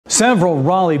Several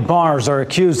Raleigh bars are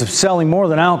accused of selling more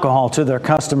than alcohol to their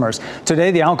customers.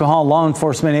 Today, the alcohol law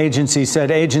enforcement agency said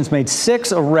agents made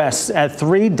 6 arrests at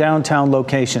 3 downtown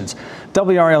locations.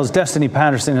 WRL's Destiny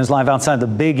Patterson is live outside the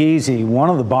Big Easy, one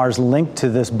of the bars linked to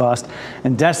this bust.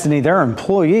 And Destiny, there are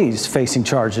employees facing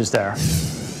charges there.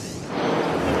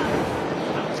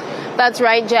 That's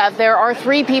right, Jeff. There are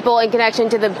 3 people in connection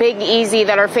to the Big Easy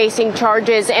that are facing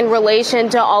charges in relation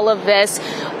to all of this.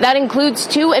 That includes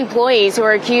 2 employees who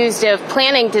are accused of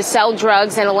planning to sell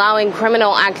drugs and allowing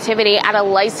criminal activity at a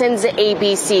licensed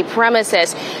ABC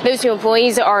premises. Those 2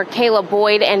 employees are Kayla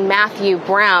Boyd and Matthew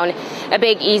Brown. A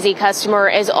Big Easy customer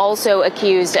is also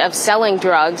accused of selling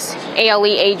drugs. ALE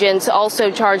agents also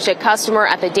charged a customer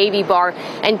at the Davy Bar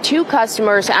and 2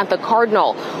 customers at the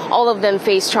Cardinal. All of them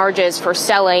face charges for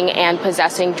selling and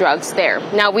possessing drugs there.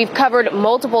 Now, we've covered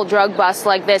multiple drug busts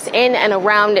like this in and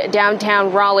around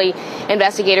downtown Raleigh.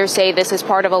 Investigators say this is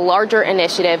part of a larger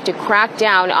initiative to crack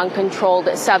down on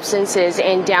controlled substances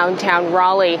in downtown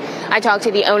Raleigh. I talked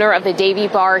to the owner of the Davy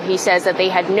Bar. He says that they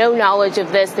had no knowledge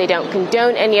of this. They don't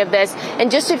condone any of this.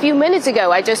 And just a few minutes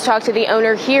ago, I just talked to the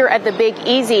owner here at the Big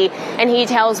Easy, and he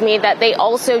tells me that they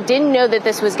also didn't know that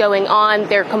this was going on.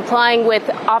 They're complying with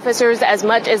officers as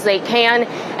much as they can,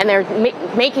 and they're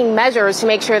making measures to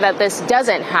make sure that this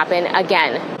doesn't happen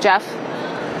again. Jeff?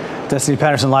 Destiny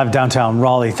Patterson live downtown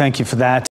Raleigh. Thank you for that.